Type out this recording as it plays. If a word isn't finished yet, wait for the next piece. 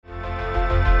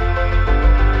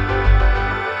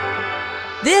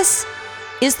This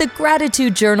is the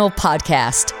Gratitude Journal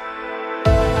podcast.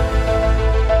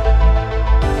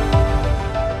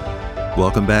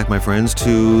 Welcome back, my friends,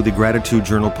 to the Gratitude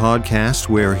Journal podcast,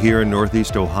 where here in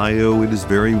Northeast Ohio, it is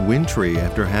very wintry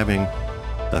after having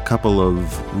a couple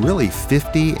of really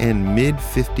 50 and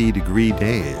mid-50 degree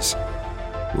days.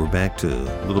 We're back to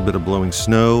a little bit of blowing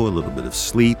snow, a little bit of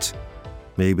sleet,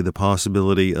 maybe the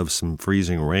possibility of some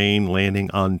freezing rain landing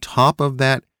on top of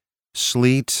that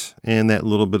sleet and that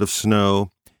little bit of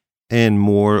snow, and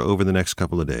more over the next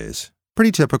couple of days.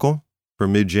 Pretty typical for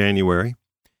mid-January.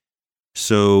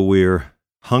 So we're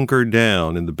hunkered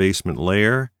down in the basement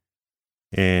lair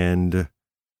and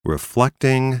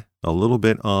reflecting a little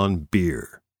bit on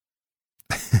beer.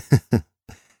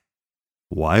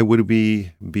 Why would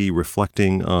we be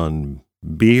reflecting on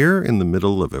beer in the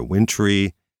middle of a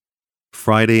wintry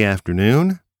Friday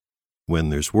afternoon when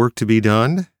there's work to be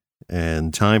done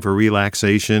and time for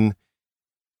relaxation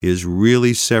is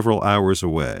really several hours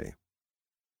away?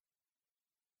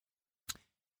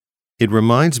 It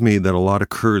reminds me that a lot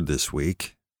occurred this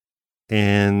week,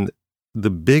 and the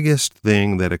biggest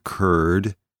thing that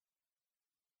occurred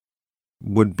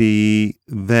would be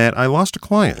that I lost a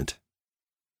client.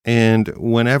 And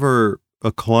whenever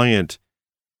a client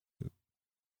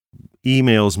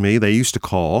emails me, they used to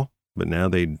call, but now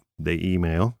they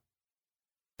email.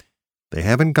 They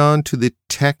haven't gone to the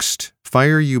text,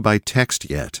 fire you by text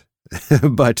yet,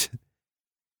 but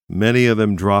many of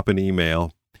them drop an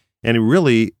email. And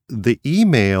really, the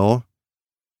email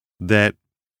that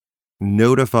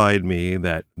notified me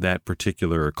that that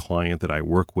particular client that I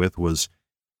work with was,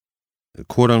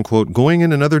 quote unquote, going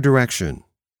in another direction,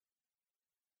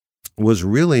 was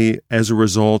really as a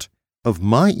result of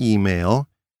my email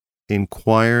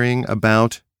inquiring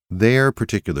about their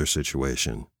particular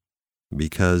situation.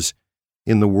 Because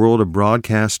in the world of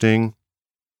broadcasting,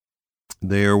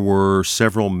 there were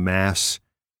several mass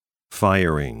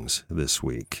firings this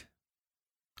week.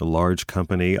 A large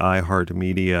company,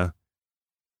 iHeartMedia,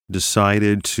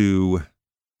 decided to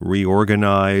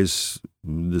reorganize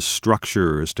the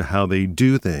structure as to how they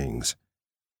do things.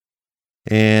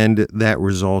 And that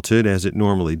resulted, as it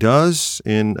normally does,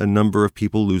 in a number of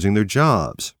people losing their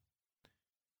jobs.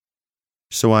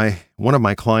 So one of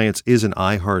my clients is an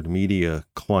iHeartMedia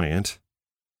client.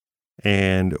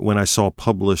 And when I saw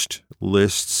published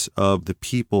lists of the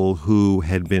people who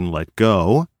had been let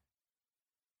go,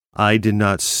 I did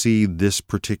not see this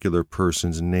particular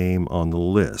person's name on the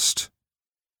list.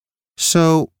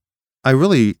 So I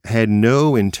really had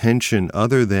no intention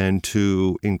other than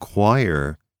to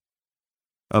inquire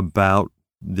about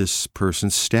this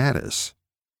person's status.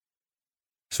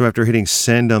 So after hitting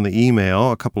send on the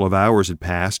email, a couple of hours had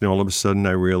passed, and all of a sudden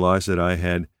I realized that I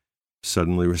had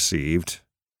suddenly received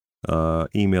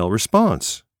email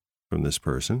response from this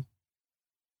person.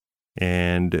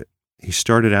 And he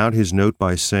started out his note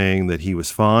by saying that he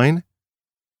was fine,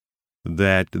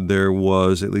 that there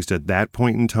was, at least at that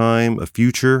point in time, a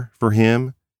future for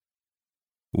him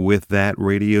with that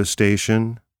radio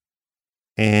station,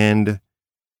 and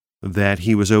that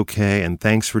he was okay, and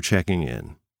thanks for checking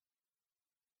in.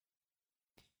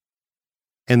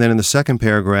 And then in the second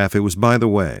paragraph, it was, by the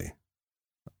way,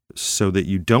 so that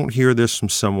you don't hear this from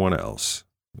someone else.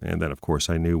 And then, of course,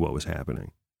 I knew what was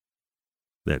happening.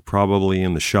 That probably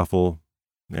in the shuffle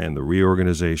and the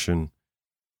reorganization,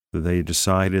 they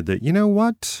decided that, you know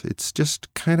what, it's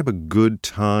just kind of a good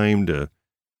time to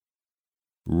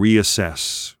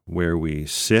reassess where we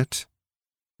sit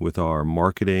with our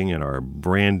marketing and our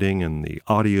branding and the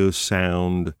audio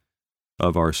sound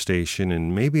of our station,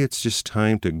 and maybe it's just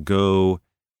time to go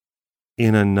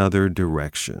in another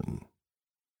direction.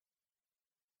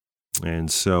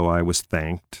 And so I was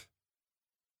thanked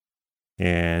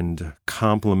and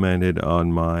complimented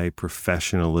on my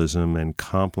professionalism and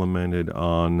complimented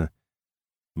on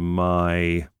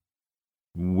my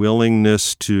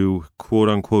willingness to, quote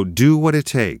unquote, do what it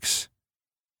takes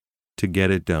to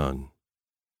get it done.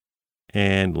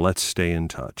 And let's stay in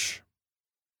touch.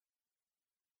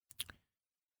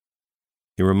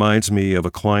 It reminds me of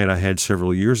a client I had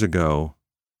several years ago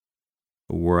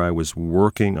where I was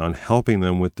working on helping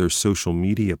them with their social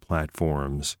media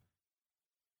platforms.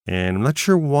 And I'm not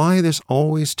sure why this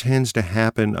always tends to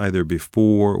happen either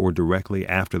before or directly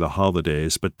after the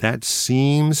holidays, but that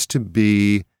seems to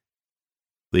be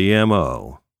the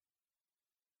MO.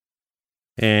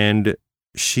 And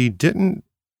she didn't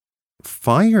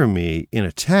fire me in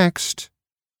a text.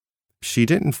 She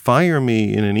didn't fire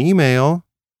me in an email.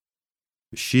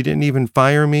 She didn't even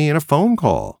fire me in a phone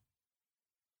call.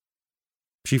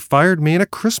 She fired me in a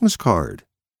Christmas card.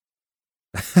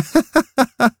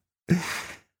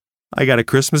 I got a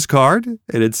Christmas card,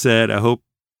 and it said, I hope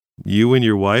you and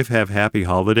your wife have happy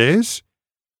holidays.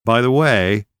 By the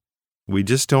way, we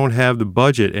just don't have the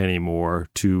budget anymore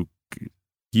to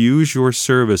use your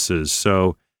services,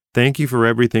 so thank you for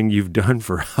everything you've done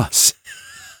for us.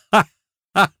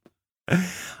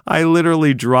 I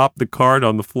literally dropped the card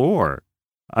on the floor.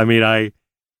 I mean, I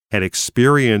had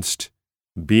experienced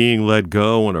being let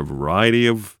go on a variety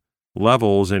of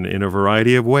levels and in a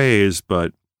variety of ways,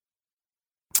 but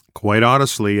quite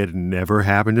honestly, it never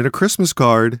happened in a Christmas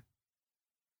card.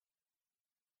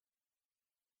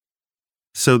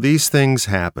 So these things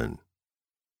happen.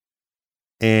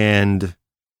 And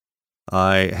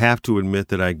I have to admit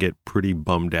that I get pretty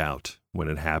bummed out when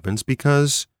it happens,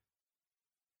 because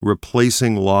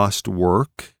replacing lost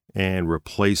work and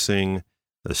replacing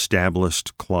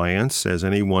established clients, as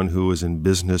anyone who is in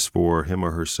business for him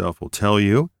or herself will tell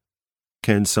you,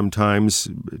 can sometimes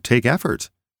take effort.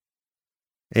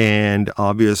 And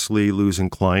obviously, losing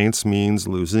clients means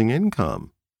losing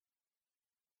income.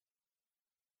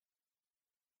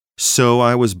 So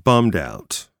I was bummed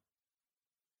out.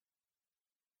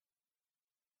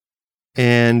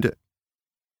 And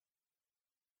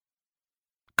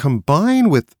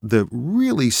combined with the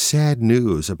really sad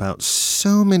news about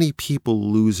so many people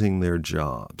losing their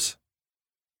jobs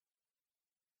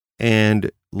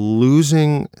and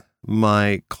losing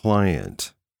my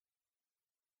client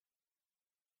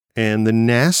and the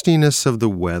nastiness of the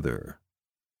weather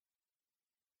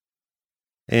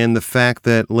and the fact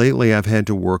that lately I've had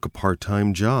to work a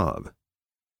part-time job,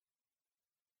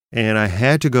 and I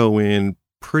had to go in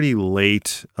pretty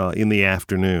late in the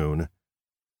afternoon,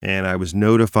 and I was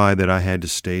notified that I had to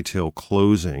stay till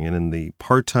closing. And in the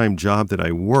part-time job that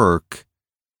I work,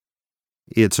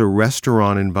 it's a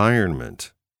restaurant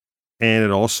environment, and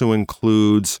it also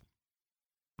includes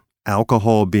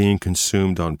alcohol being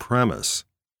consumed on premise.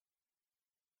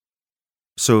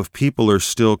 So if people are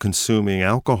still consuming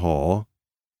alcohol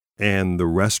and the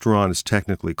restaurant is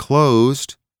technically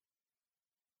closed,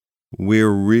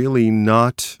 we're really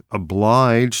not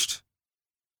obliged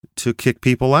to kick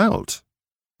people out.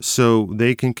 So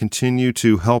they can continue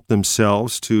to help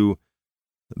themselves to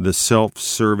the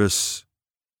self-service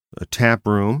tap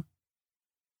room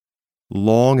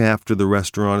long after the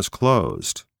restaurant is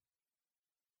closed.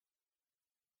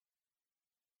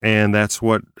 And that's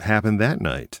what happened that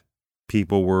night.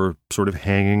 People were sort of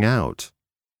hanging out.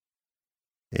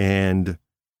 And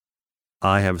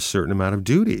I have a certain amount of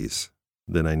duties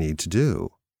that I need to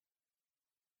do.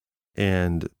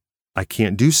 And I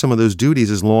can't do some of those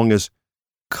duties as long as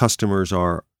customers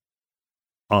are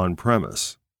on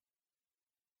premise.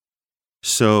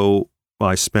 So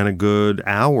I spent a good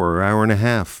hour and a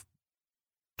half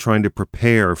trying to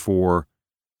prepare for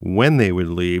when they would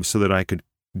leave so that I could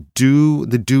do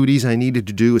the duties I needed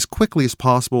to do as quickly as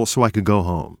possible so I could go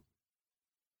home.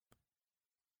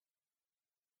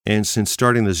 And since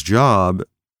starting this job,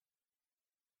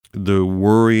 the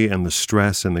worry and the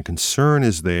stress and the concern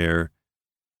is there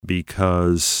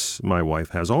because my wife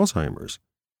has Alzheimer's.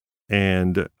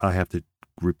 And I have to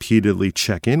repeatedly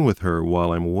check in with her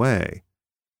while I'm away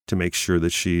to make sure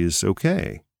that she's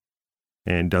okay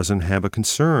and doesn't have a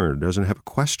concern, doesn't have a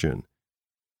question.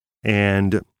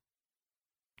 And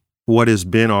what has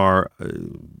been our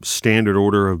standard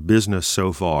order of business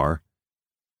so far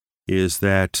is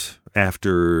that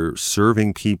after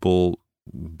serving people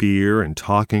beer and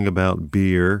talking about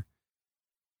beer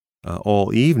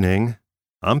all evening,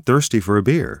 I'm thirsty for a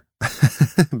beer.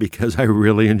 Because I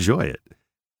really enjoy it.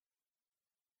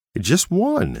 Just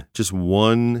one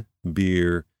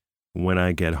beer when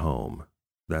I get home.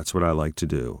 That's what I like to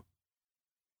do.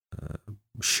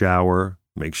 Shower,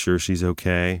 make sure she's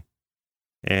okay,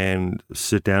 and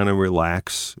sit down and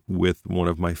relax with one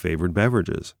of my favorite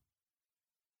beverages.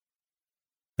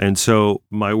 And so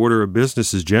my order of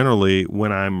business is generally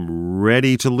when I'm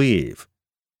ready to leave.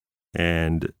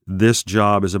 And this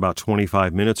job is about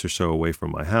 25 minutes or so away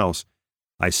from my house.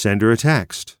 I send her a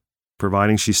text,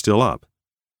 providing she's still up.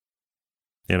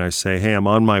 And I say, hey, I'm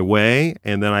on my way.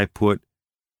 And then I put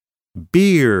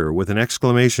beer with an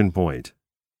exclamation point.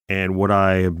 And what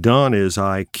I have done is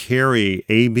I carry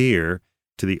a beer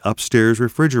to the upstairs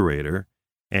refrigerator.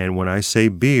 And when I say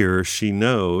beer, she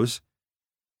knows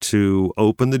to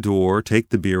open the door, take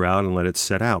the beer out, and let it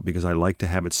set out, because I like to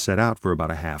have it set out for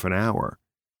about a half an hour.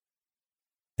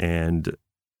 And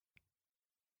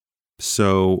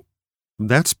so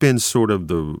that's been sort of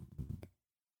the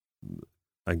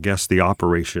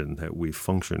operation that we've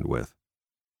functioned with.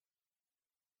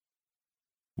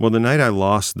 Well, the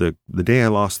day I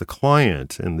lost the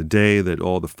client and the day that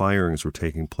all the firings were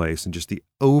taking place, and just the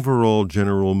overall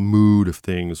general mood of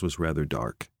things was rather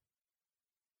dark.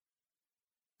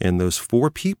 And those 4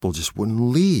 people just wouldn't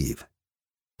leave.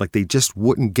 Like they just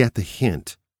wouldn't get the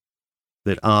hint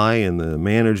that I and the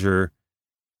manager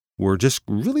were just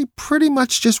really pretty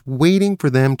much just waiting for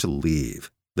them to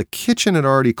leave. The kitchen had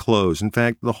already closed. In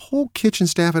fact, the whole kitchen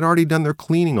staff had already done their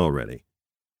cleaning already.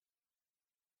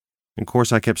 And of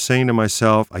course, I kept saying to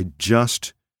myself, I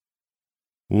just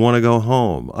want to go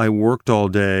home. I worked all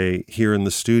day here in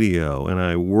the studio, and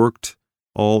I worked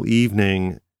all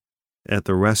evening at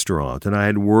the restaurant, and I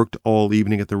had worked all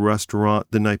evening at the restaurant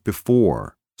the night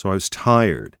before, so I was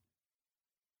tired.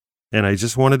 And I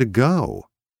just wanted to go.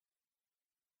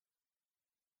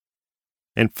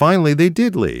 And finally, they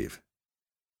did leave.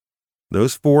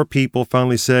 Those 4 people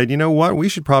finally said, you know what, we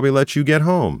should probably let you get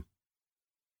home.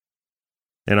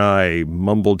 And I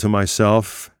mumbled to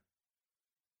myself,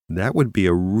 that would be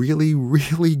a really,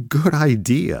 really good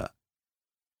idea.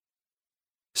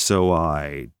 So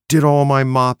I did all my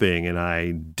mopping and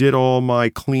I did all my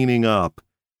cleaning up,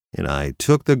 and I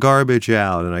took the garbage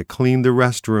out and I cleaned the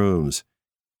restrooms,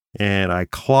 and I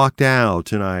clocked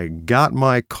out and I got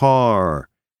my car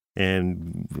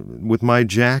and with my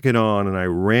jacket on, and I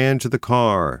ran to the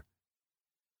car.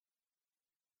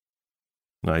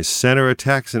 And I sent her a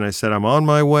text and I said, I'm on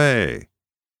my way.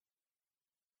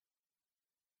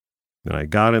 And I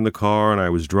got in the car and I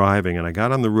was driving, and I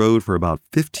got on the road for about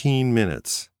 15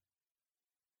 minutes.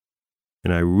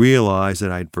 And I realized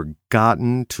that I'd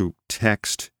forgotten to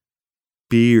text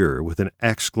beer with an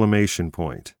exclamation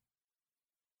point.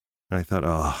 And I thought,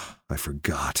 oh, I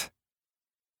forgot.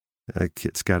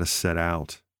 It's got to set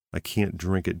out. I can't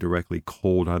drink it directly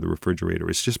cold out of the refrigerator.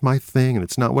 It's just my thing, and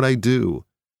it's not what I do.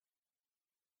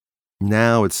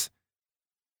 Now it's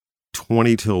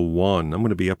 20 till 1. I'm going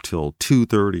to be up till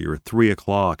 2:30 or 3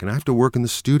 o'clock, and I have to work in the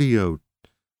studio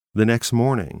the next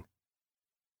morning.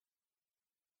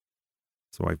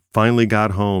 So I finally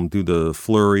got home through the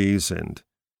flurries and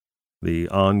the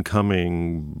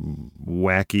oncoming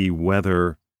wacky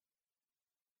weather,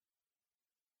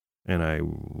 and I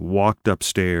walked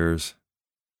upstairs,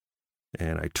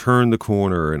 and I turned the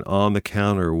corner, and on the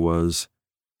counter was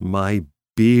my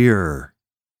beer.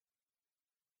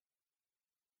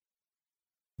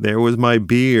 There was my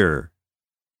beer.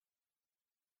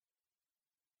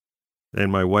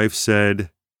 And my wife said,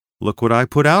 look what I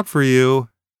put out for you.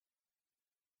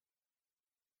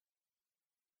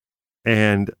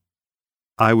 And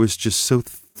I was just so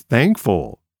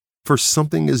thankful for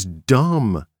something as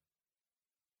dumb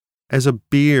as a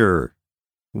beer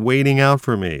waiting out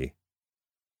for me,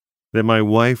 that my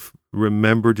wife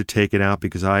remembered to take it out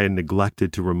because I had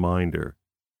neglected to remind her.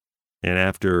 And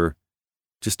after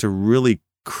just a really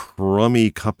crummy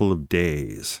couple of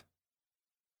days,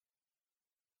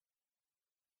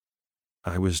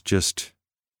 I was just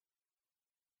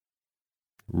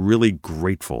really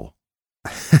grateful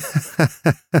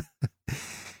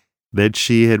that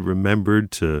she had remembered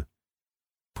to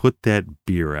put that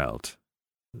beer out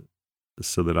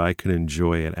so that I could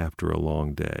enjoy it after a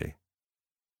long day.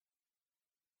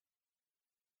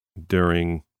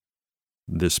 During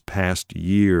this past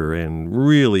year, and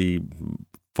really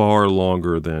far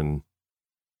longer than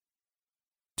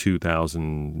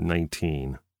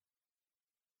 2019,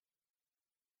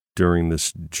 during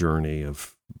this journey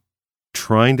of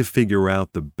trying to figure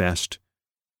out the best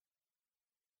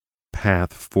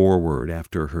path forward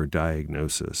after her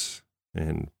diagnosis,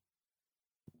 and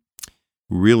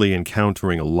really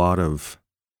encountering a lot of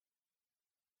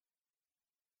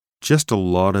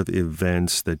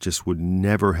events that just would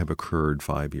never have occurred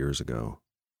 5 years ago.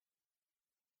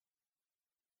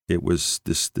 It was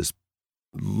this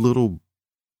little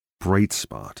bright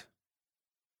spot,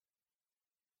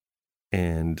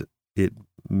 and it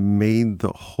made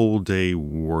the whole day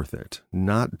worth it.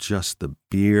 Not just the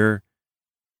beer,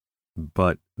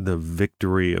 but the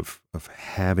victory of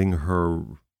having her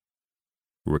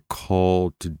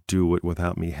recall to do it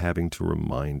without me having to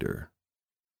remind her.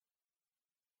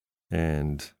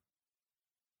 And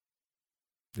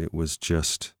it was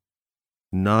just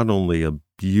not only a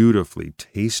beautifully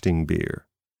tasting beer,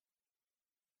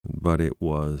 but it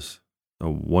was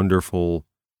a wonderful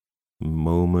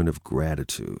moment of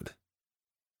gratitude.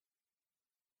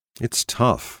 It's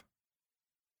tough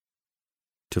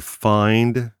to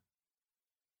find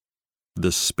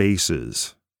the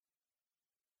spaces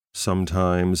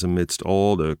sometimes amidst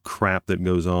all the crap that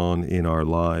goes on in our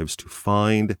lives, to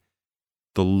find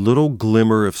the little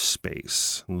glimmer of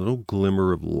space, a little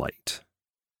glimmer of light.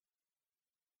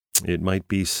 It might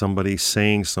be somebody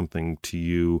saying something to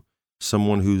you,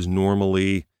 someone who's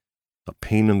normally a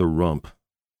pain in the rump,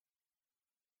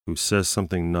 who says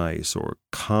something nice or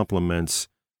compliments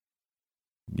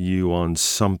you on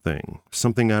something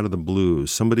out of the blue,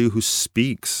 somebody who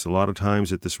speaks. A lot of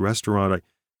times at this restaurant, I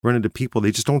run into people,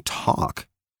 they just don't talk.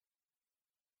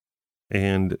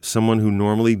 And someone who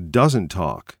normally doesn't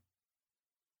talk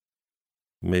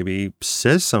maybe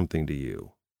says something to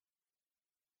you.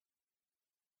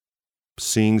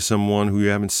 Seeing someone who you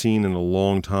haven't seen in a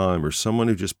long time, or someone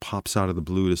who just pops out of the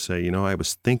blue to say, I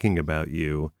was thinking about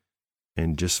you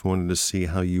and just wanted to see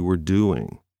how you were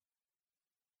doing.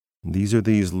 These are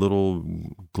these little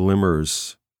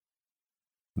glimmers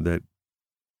that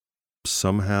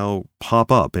somehow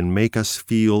pop up and make us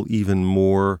feel even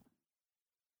more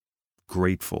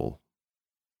grateful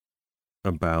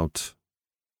about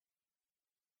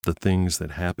the things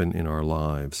that happen in our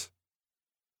lives.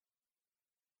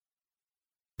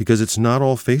 Because it's not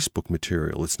all Facebook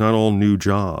material. It's not all new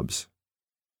jobs.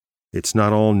 It's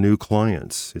not all new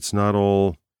clients. It's not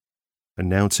all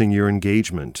announcing your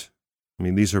engagement. I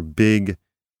mean, these are big,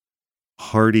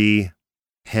 hearty,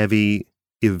 heavy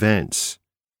events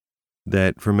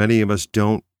that for many of us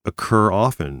don't occur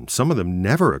often. Some of them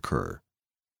never occur.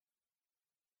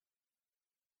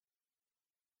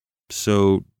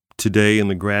 So today in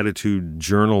the gratitude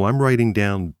journal, I'm writing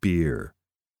down beer.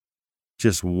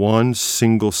 Just one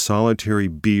single solitary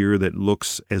beer that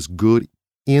looks as good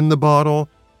in the bottle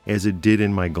as it did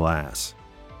in my glass.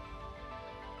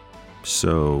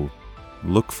 So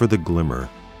look for the glimmer.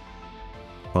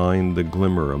 Find the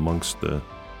glimmer amongst the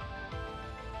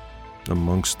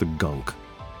gunk.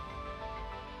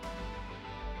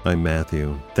 I'm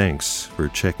Matthew. Thanks for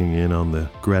checking in on the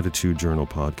Gratitude Journal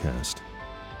podcast.